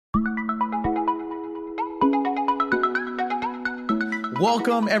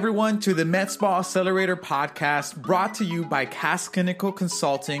Welcome, everyone, to the MedSpa Accelerator podcast, brought to you by Cass Clinical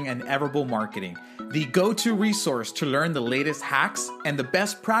Consulting and Everable Marketing, the go-to resource to learn the latest hacks and the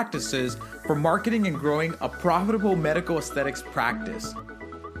best practices for marketing and growing a profitable medical aesthetics practice.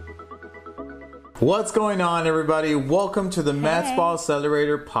 What's going on, everybody? Welcome to the MedSpa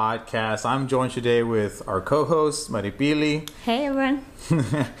Accelerator podcast. I'm joined today with our co-host, Maripili. Hey, everyone.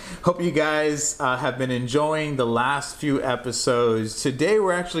 Hope you guys have been enjoying the last few episodes. Today,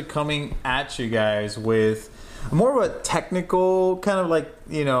 we're actually coming at you guys with more of a technical kind of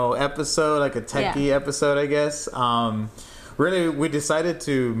episode, like a techie episode, I guess. Really, we decided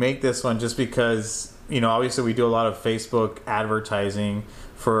to make this one just because, obviously we do a lot of Facebook advertising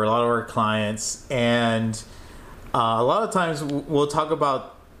for a lot of our clients, and a lot of times we'll talk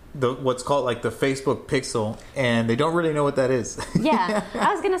about what's called like the Facebook pixel, and they don't really know what that is. Yeah,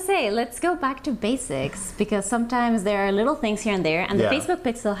 I was gonna say, let's go back to basics, because sometimes there are little things here and there, and the Facebook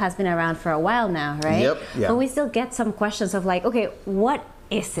pixel has been around for a while now, right? Yep. Yeah. But we still get some questions of like, okay, what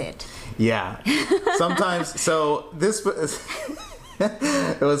is it? Yeah. Sometimes, so this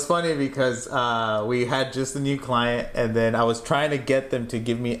it was funny because we had just a new client, and then I was trying to get them to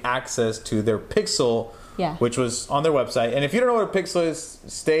give me access to their pixel, which was on their website. And if you don't know what a pixel is,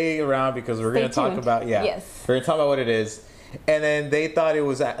 stay around, because we're going to talk about we're going to talk about what it is. And then they thought it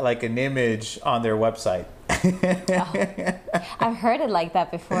was like an image on their website. I've heard it like that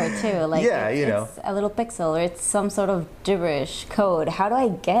before too. Like, it's a little pixel, or it's some sort of gibberish code. How do I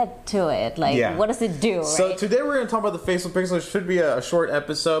get to it? Like, what does it do? Right? So today we're going to talk about the Facebook pixel. It should be a short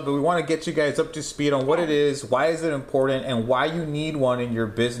episode, but we want to get you guys up to speed on what it is, why is it important, and why you need one in your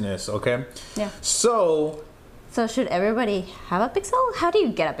business. Okay. Yeah. So should everybody have a pixel? How do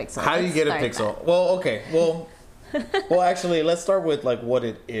you get a pixel? How do you get a pixel? That. Well, okay. Well, actually, let's start with like what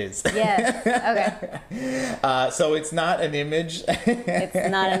it is. Yes. Okay. So it's not an image. It's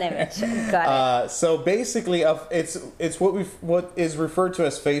not an image. Got it. So basically, it's what is referred to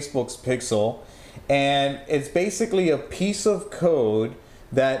as Facebook's pixel, and it's basically a piece of code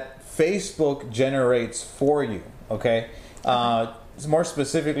that Facebook generates for you. Okay. More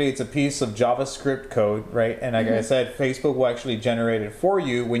specifically, it's a piece of JavaScript code, right? And like I said, Facebook will actually generate it for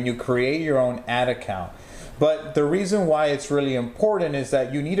you when you create your own ad account. But the reason why it's really important is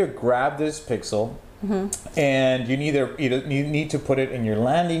that you need to grab this pixel, and you need to put it in your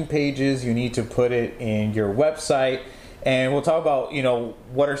landing pages, you need to put it in your website, and we'll talk about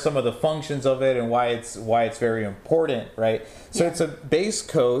what are some of the functions of it and why it's very important, right? So it's a base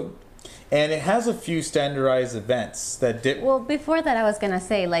code, and it has a few standardized events that Well, before that, I was gonna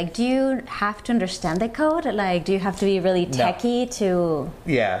say, like, do you have to understand the code? Like, do you have to be really techie to?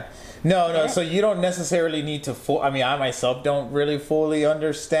 Yeah. No. So you don't necessarily need to I myself don't really fully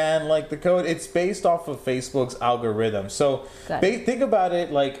understand like the code. It's based off of Facebook's algorithm. So think about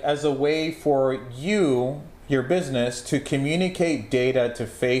it like as a way for your business, to communicate data to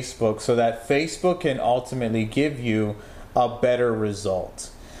Facebook so that Facebook can ultimately give you a better result.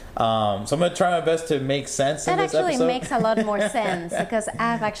 So I'm going to try my best to make sense in this episode. That actually makes a lot more sense, because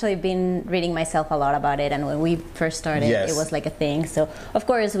I've actually been reading myself a lot about it, and when we first started, it was like a thing. So, of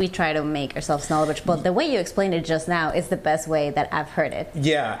course, we try to make ourselves knowledgeable, but the way you explained it just now is the best way that I've heard it.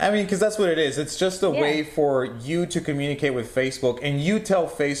 Yeah, because that's what it is. It's just a way for you to communicate with Facebook, and you tell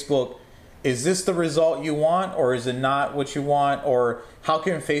Facebook, is this the result you want, or is it not what you want, or how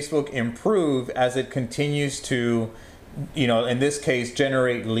can Facebook improve as it continues to in this case,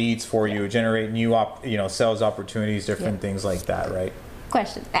 generate leads for you, generate new sales opportunities, different things like that, right?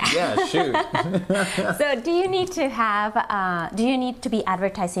 Question. Yeah, shoot. So do you need to be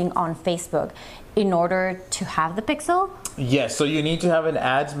advertising on Facebook in order to have the pixel? Yes, so you need to have an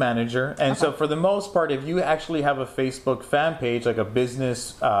ads manager. And so for the most part, if you actually have a Facebook fan page, like a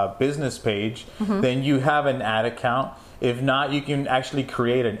business page, then you have an ad account. If not, you can actually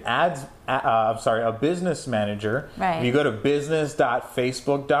create a business manager. Right. You go to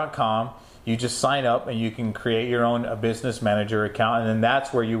business.facebook.com, you just sign up, and you can create your own business manager account, and then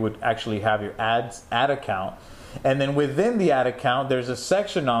that's where you would actually have your ad account. And then within the ad account, there's a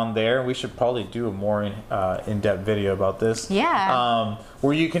section on there. We should probably do a more in-depth video about this. Yeah.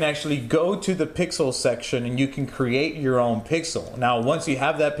 Where you can actually go to the pixel section and you can create your own pixel. Now, once you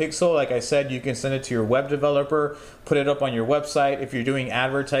have that pixel, like I said, you can send it to your web developer, put it up on your website. If you're doing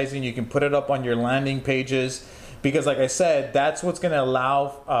advertising, you can put it up on your landing pages. Because like I said, that's what's going to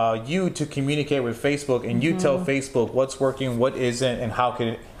allow you to communicate with Facebook, and you tell Facebook what's working, what isn't, and how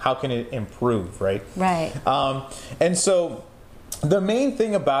can it improve, right? Right. And so The main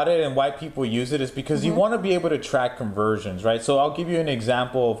thing about it and why people use it is because you want to be able to track conversions, right? So I'll give you an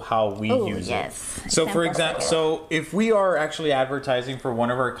example of how we use it. So for example, so if we are actually advertising for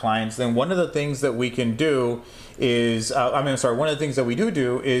one of our clients, then one of the things that we can do is, one of the things that we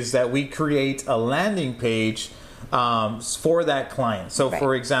do is that we create a landing page for that client. So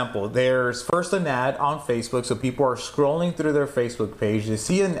for example, there's first an ad on Facebook. So people are scrolling through their Facebook page. They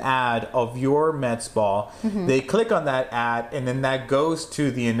see an ad of your Mets ball. They click on that ad, and then that goes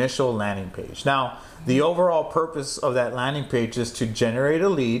to the initial landing page. Now, the overall purpose of that landing page is to generate a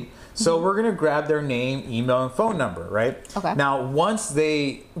lead. So we're going to grab their name, email, and phone number, right? Okay. Now, once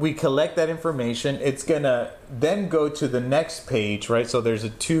we collect that information, it's going to then go to the next page, right? So there's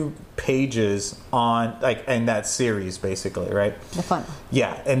 2 pages on, like, in that series, basically, right? The funnel.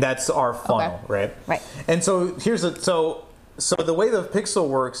 Yeah, and that's our funnel, right? Right. And so so the way the pixel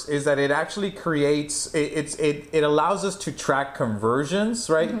works is that it actually creates, it allows us to track conversions,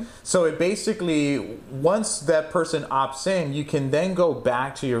 right? So it basically, once that person opts in, you can then go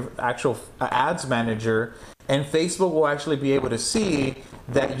back to your actual ads manager, and Facebook will actually be able to see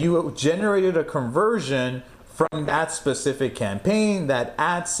that you generated a conversion from that specific campaign, that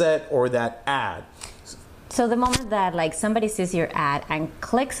ad set, or that ad. So the moment that like somebody sees your ad and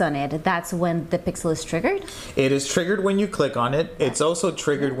clicks on it, that's when the pixel is triggered? It is triggered when you click on it. It's also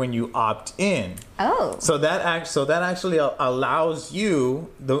triggered when you opt in. Oh. So that actually allows you,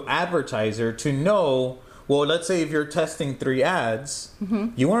 the advertiser, to know, well, let's say if you're testing 3 ads,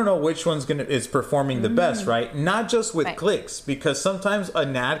 you want to know which one's is performing the best, right? Not just with clicks, because sometimes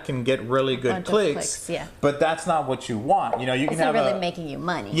an ad can get really good clicks, but that's not what you want. You know, you can have really making you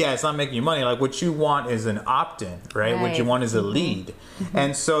money. Yeah, it's not making you money. Like, what you want is an opt-in, right? What you want is a lead.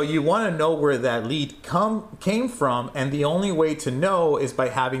 And so you want to know where that lead came from, and the only way to know is by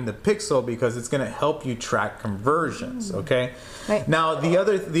having the pixel, because it's going to help you track conversions, okay? Right. Now, the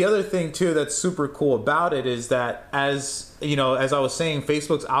other thing too that's super cool about it is that, as you know, as I was saying,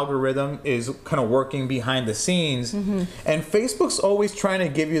 Facebook's algorithm is kind of working behind the scenes, and Facebook's always trying to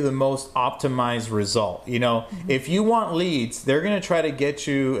give you the most optimized result. You know, if you want leads, they're going to try to get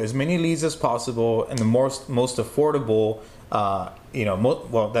you as many leads as possible and the most affordable,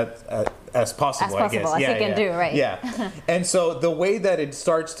 as possible, I guess. As you can do, right? Yeah. And so the way that it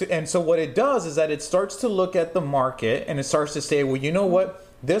starts to, and so what it does is that it starts to look at the market, and it starts to say, well, you know what,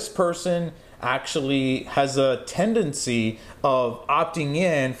 this person actually has a tendency of opting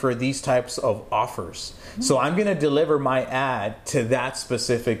in for these types of offers. So I'm going to deliver my ad to that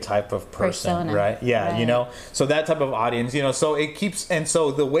specific type of person, persona, right? Yeah, you know, so that type of audience, you know, so it keeps, and so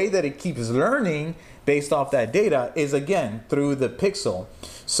the way that it keeps learning based off that data is, again, through the pixel.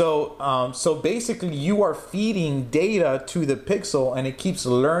 So basically you are feeding data to the pixel, and it keeps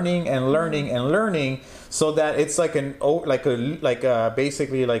learning and learning and learning, so that it's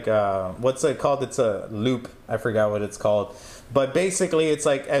basically what's it called? It's a loop. I forgot what it's called. But basically, it's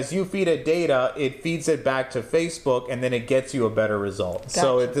like, as you feed it data, it feeds it back to Facebook, and then it gets you a better result. Gotcha.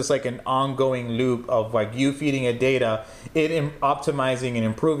 So it's just like an ongoing loop of like you feeding it data, it optimizing and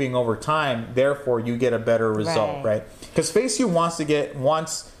improving over time. Therefore, you get a better result, right? Because Facebook wants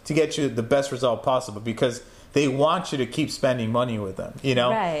to get you the best result possible, because they want you to keep spending money with them, you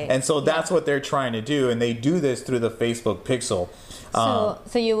know? Right. And so that's what they're trying to do, and they do this through the Facebook pixel. So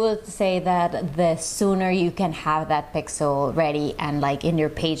you would say that the sooner you can have that pixel ready and like in your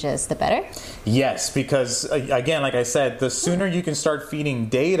pages, the better? Yes, because again, like I said, the sooner you can start feeding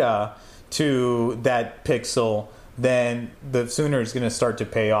data to that pixel, then the sooner it's going to start to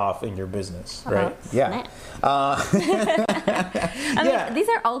pay off in your business, right? Yeah. I mean, these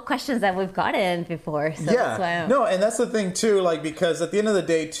are all questions that we've gotten before. So that's why no, and that's the thing too, like, because at the end of the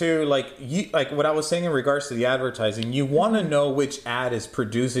day too, like what I was saying in regards to the advertising, you want to know which ad is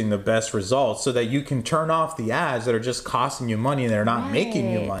producing the best results, so that you can turn off the ads that are just costing you money and they're not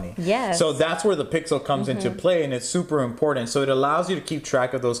making you money. Yes. So that's where the pixel comes into play, and it's super important. So it allows you to keep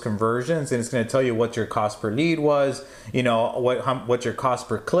track of those conversions, and it's going to tell you what your cost per lead was, you know, what your cost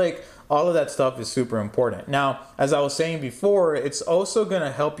per click. All of that stuff is super important. Now, as I was saying before, it's also going to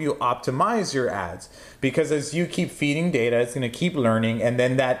help you optimize your ads, because as you keep feeding data, it's going to keep learning, and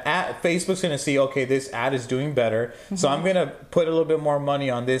then that ad, Facebook's going to see, okay, this ad is doing better, so I'm going to put a little bit more money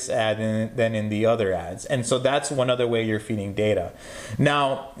on this ad than in the other ads. And so that's one other way you're feeding data.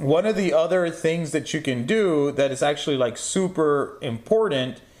 Now, one of the other things that you can do that is actually like super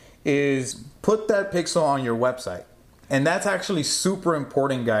important is put that pixel on your website. And that's actually super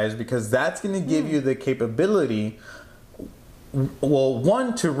important, guys, because that's going to give you the capability, well,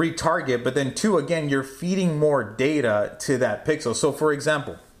 one, to retarget, but then two, again, you're feeding more data to that pixel. So for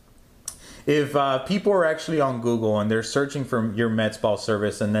example, if people are actually on Google and they're searching for your med spa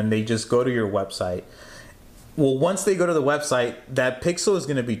service, and then they just go to your website, well, once they go to the website, that pixel is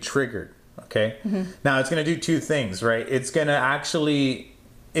going to be triggered. Okay. Now it's going to do two things, right? It's going to actually,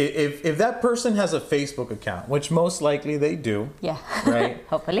 if that person has a Facebook account, which most likely they do, right?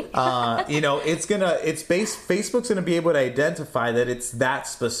 Hopefully, Facebook's going to be able to identify that it's that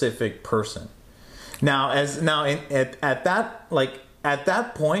specific person. At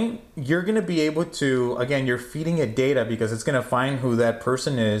that point, you're going to be able to, again, you're feeding it data because it's going to find who that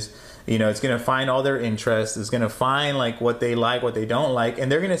person is. It's going to find all their interests. It's going to find like what they like, what they don't like.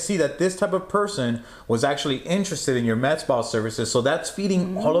 And they're going to see that this type of person was actually interested in your med spa services. So that's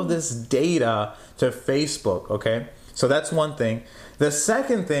feeding all of this data to Facebook. Okay. So that's one thing. The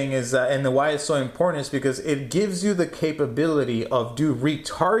second thing is, and why it's so important is because it gives you the capability of do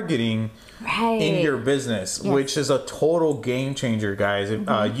retargeting in your business, which is a total game changer, guys.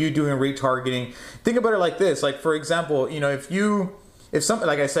 You doing retargeting, think about it like this. Like, for example, if something,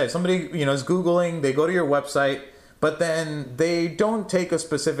 like I said, somebody, is Googling, they go to your website, but then they don't take a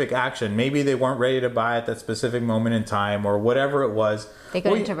specific action. Maybe they weren't ready to buy at that specific moment in time or whatever it was. They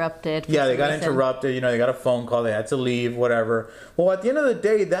got interrupted. Yeah, they got interrupted. They got a phone call. They had to leave, whatever. Well, at the end of the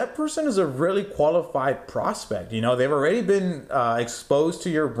day, that person is a really qualified prospect. They've already been exposed to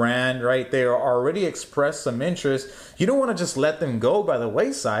your brand, right? They are already expressed some interest. You don't want to just let them go by the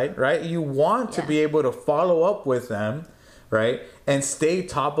wayside, right? You want to be able to follow up with them, right? And stay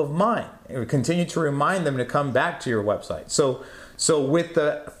top of mind. And continue to remind them to come back to your website. So with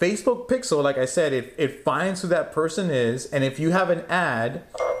the Facebook Pixel, like I said, it finds who that person is. And if you have an ad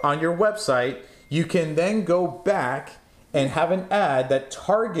on your website, you can then go back and have an ad that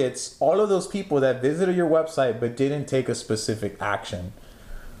targets all of those people that visited your website but didn't take a specific action.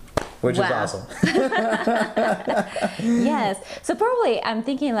 Which is awesome. Yes. So probably I'm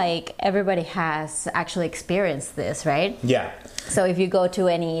thinking like everybody has actually experienced this, right? Yeah. So if you go to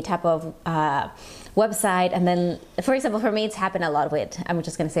any type of website, and then, for example, for me, it's happened a lot with, I'm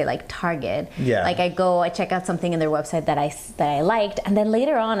just going to say like Target. Yeah. Like I check out something in their website that I liked, and then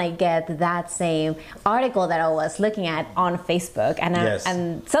later on I get that same article that I was looking at on Facebook, and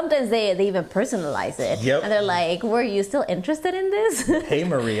and sometimes they even personalize it. Yep. And they're like, were you still interested in this? Hey,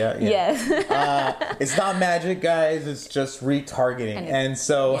 Maria. Yeah. Yes. It's not magic, guys. It's just retargeting. And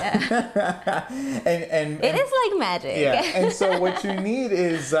so, and it is like magic. Yeah. And so what you need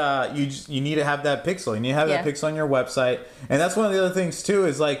is, you need to have that pixel. You need to have that pixel on your website. And that's one of the other things too,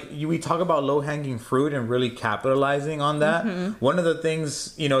 is like we talk about low hanging fruit and really capitalizing on that. One of the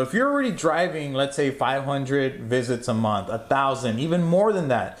things, if you're already driving, let's say 500 visits a month, 1,000, even more than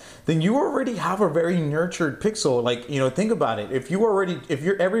that, then you already have a very nurtured pixel. Like, think about it. If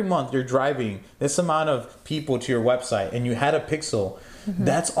you're every month you're driving this amount of people to your website and you had a pixel,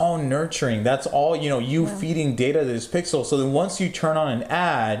 that's all nurturing. That's all, you feeding data to this pixel. So then once you turn on an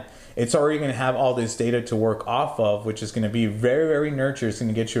ad, it's already going to have all this data to work off of, which is going to be very, very nurtured. It's going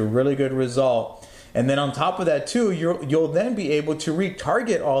to get you a really good result. And then on top of that too, you'll then be able to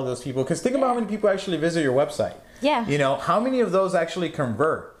retarget all those people. Because think about how many people actually visit your website. Yeah. How many of those actually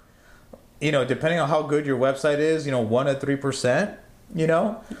convert? Depending on how good your website is, 1 to 3%.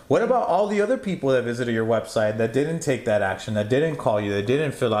 What about all the other people that visited your website that didn't take that action, that didn't call you, that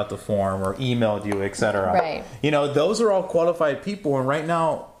didn't fill out the form or emailed you, etc.? Right. Those are all qualified people. And right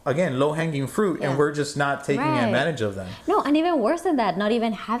now, again, low-hanging fruit, and we're just not taking advantage of them. No, and even worse than that, not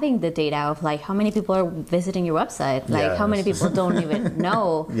even having the data of like how many people are visiting your website, like how many people don't even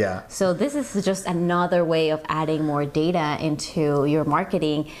know. So this is just another way of adding more data into your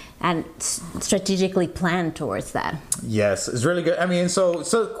marketing and strategically plan towards that. Yes, it's really good. I mean, so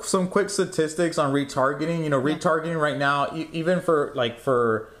some quick statistics on retargeting. Retargeting right now, even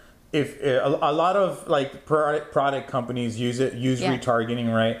for if a lot of like product companies use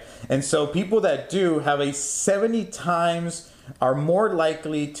retargeting, right? And so people that do have a 70 times are more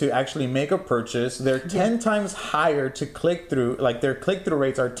likely to actually make a purchase. They're 10 times higher to click through, like their click-through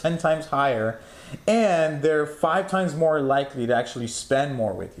rates are 10 times higher, and they're 5 times more likely to actually spend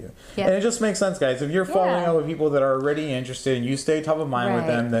more with you. And it just makes sense, guys. If you're following up with people that are already interested and you stay top of mind with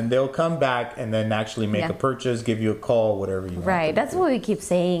them, then they'll come back and then actually make a purchase, give you a call, whatever you want. Right. That's what we keep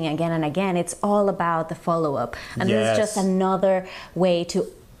saying again and again. It's all about the follow-up. And this is just another way to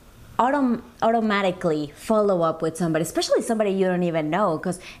automatically follow up with somebody, especially somebody you don't even know,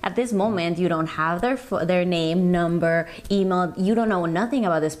 because at this moment you don't have their name, number, email. You don't know nothing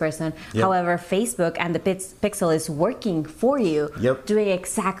about this person. However, Facebook and the Pixel is working for you, doing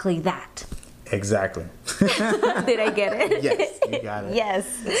exactly that. Exactly. Did I get it? Yes, you got it. Yes.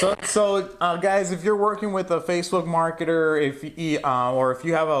 So guys, if you're working with a Facebook marketer, or if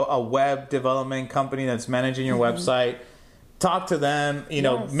you have a web development company that's managing your website, talk to them.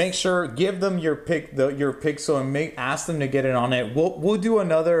 Make sure, give them your pixel and ask them to get it on it. We'll do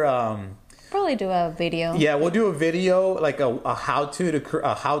another. Probably do a video. Yeah, we'll do a video like a how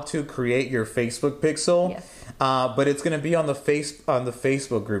to create your Facebook pixel. Yes. But it's going to be on the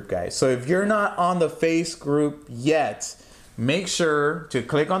Facebook group, guys. So if you're not on the Face group yet, make sure to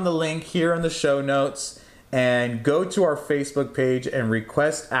click on the link here in the show notes and go to our Facebook page and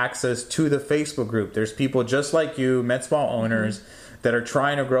request access to the Facebook group. There's people just like you, med spa owners, that are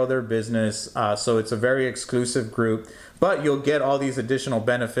trying to grow their business. So it's a very exclusive group. But you'll get all these additional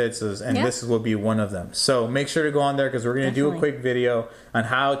benefits, and this will be one of them. So make sure to go on there, because we're going to do a quick video on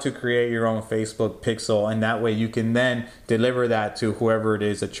how to create your own Facebook pixel, and that way you can then deliver that to whoever it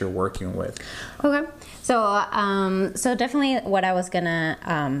is that you're working with. Okay. So definitely what I was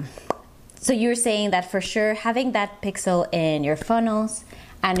gonna. So you're saying that for sure having that pixel in your funnels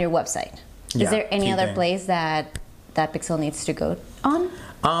and your website. Is there any other place that pixel needs to go on?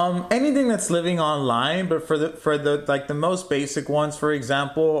 Anything that's living online, but for the like the most basic ones, for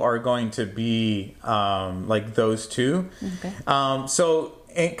example, are going to be like those two. Okay. So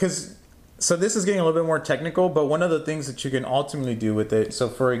this is getting a little bit more technical, but one of the things that you can ultimately do with it. So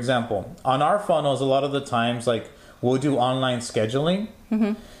for example, on our funnels, a lot of the times, like we'll do online scheduling.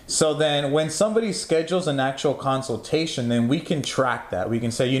 Mm-hmm. So then when somebody schedules an actual consultation, then we can track that. We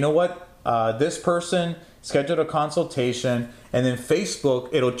can say, you know what, this person scheduled a consultation, and then Facebook,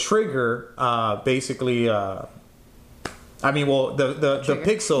 it'll trigger basically. The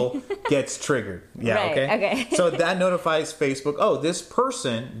pixel gets triggered. Yeah. Right, okay. So that notifies Facebook. Oh, this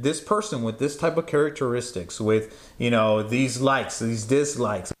person with this type of characteristics, with these likes, these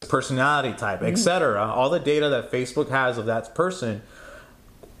dislikes, personality type, etc. All the data that Facebook has of that person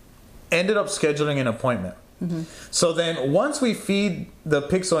ended up scheduling an appointment. Mm-hmm. So then once we feed the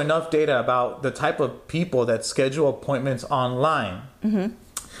pixel enough data about the type of people that schedule appointments online,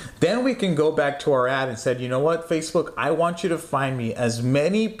 then we can go back to our ad and said, you know what, Facebook, I want you to find me as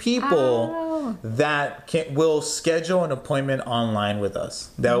many people that will schedule an appointment online with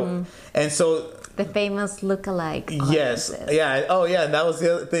us. And so the famous lookalike. Yes. Yeah. Oh, yeah. And that was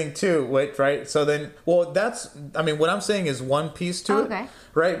the other thing too. Right. So then, what I'm saying is one piece to it.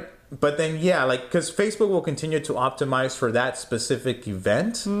 Right. But then, because Facebook will continue to optimize for that specific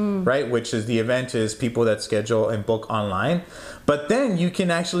event, right? Which is the event is people that schedule and book online. But then you can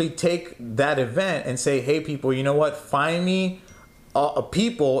actually take that event and say, hey, people, you know what? Find me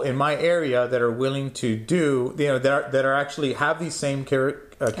people in my area that are willing to do, that are actually have these same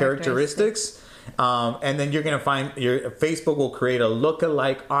characteristics. And then you're going to find Facebook will create a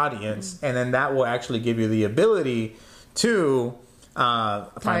lookalike audience, and then that will actually give you the ability to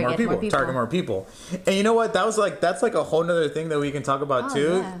target more people. And you know what, that's like a whole nother thing that we can talk about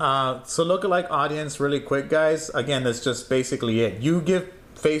too. So lookalike audience, really quick, guys, again, that's just basically it. You give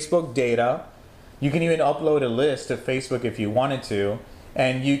Facebook data, you can even upload a list to Facebook if you wanted to,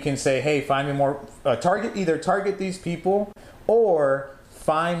 and you can say, hey, find me more, target these people, or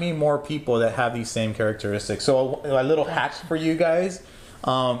find me more people that have these same characteristics. So a little hack for you guys,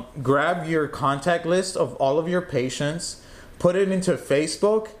 grab your contact list of all of your patients, put it into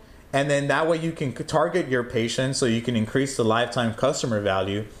Facebook, and then that way you can target your patients so you can increase the lifetime customer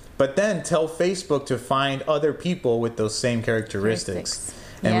value. But then tell Facebook to find other people with those same characteristics.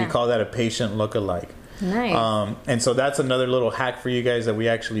 And we call that a patient lookalike. Nice. And so that's another little hack for you guys that we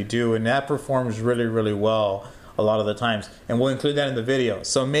actually do, and that performs really, really well a lot of the times. And we'll include that in the video.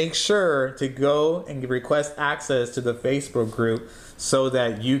 So make sure to go and request access to the Facebook group so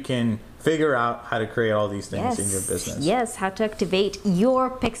that you can figure out how to create all these things in your business. Yes, how to activate your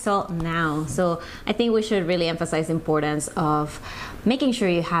pixel now. So I think we should really emphasize the importance of making sure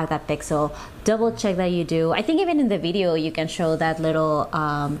you have that pixel. Double check that you do. I think even in the video you can show that little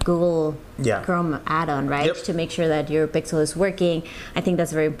Google Chrome add-on, right? Yep. To make sure that your pixel is working. I think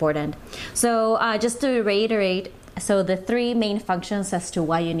that's very important. So just to reiterate, so the three main functions as to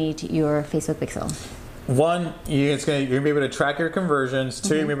why you need your Facebook pixel. One, you're going to be able to track your conversions.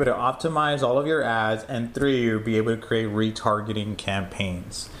 Two, you're going to be able to optimize all of your ads. And three, you'll be able to create retargeting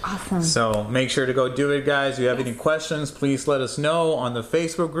campaigns. Awesome. So make sure to go do it, guys. If you have any questions, please let us know on the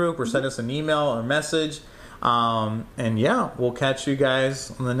Facebook group or send us an email or message. And we'll catch you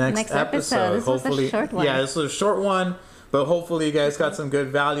guys on the next episode. This was a short one. Yeah, this was a short one. But hopefully you guys got some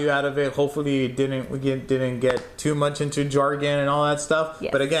good value out of it. Hopefully we didn't get too much into jargon and all that stuff.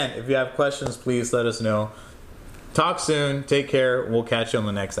 Yes. But again, if you have questions, please let us know. Talk soon. Take care. We'll catch you on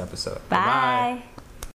the next episode. Bye. Bye-bye.